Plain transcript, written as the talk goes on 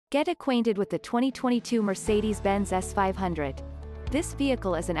Get acquainted with the 2022 Mercedes-Benz S500. This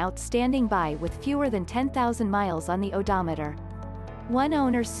vehicle is an outstanding buy with fewer than 10,000 miles on the odometer. One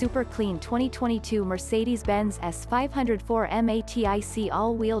owner super clean 2022 Mercedes-Benz S500 4MATIC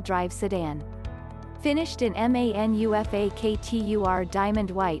all-wheel drive sedan. Finished in MANUFAKTUR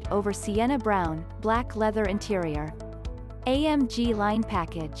diamond white over sienna brown, black leather interior. AMG line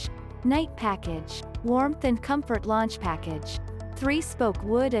package. Night package. Warmth and comfort launch package. 3-spoke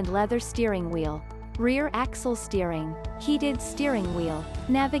wood and leather steering wheel. Rear axle steering. Heated steering wheel.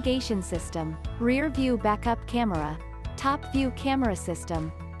 Navigation system. Rear view backup camera. Top view camera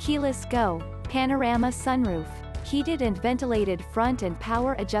system. Keyless go. Panorama sunroof. Heated and ventilated front and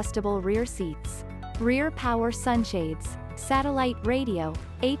power adjustable rear seats. Rear power sunshades. Satellite radio.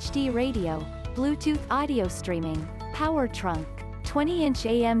 HD radio. Bluetooth audio streaming. Power trunk. 20-inch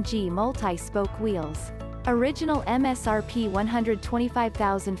AMG multi-spoke wheels. Original MSRP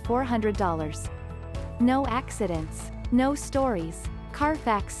 $125,400. No accidents. No stories.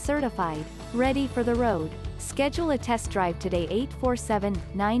 Carfax certified. Ready for the road. Schedule a test drive today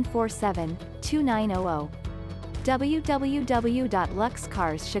 847-947-2900.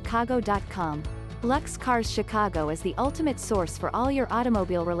 www.luxcarschicago.com. Lux Cars Chicago is the ultimate source for all your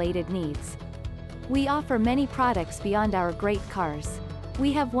automobile-related needs. We offer many products beyond our great cars.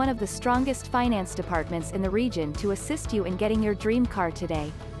 We have one of the strongest finance departments in the region to assist you in getting your dream car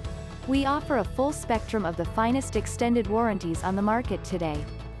today. We offer a full spectrum of the finest extended warranties on the market today.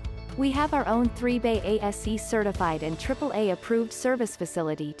 We have our own 3-bay ASE certified and AAA approved service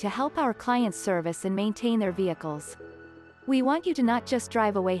facility to help our clients service and maintain their vehicles. We want you to not just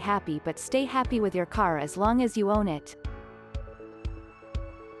drive away happy but stay happy with your car as long as you own it.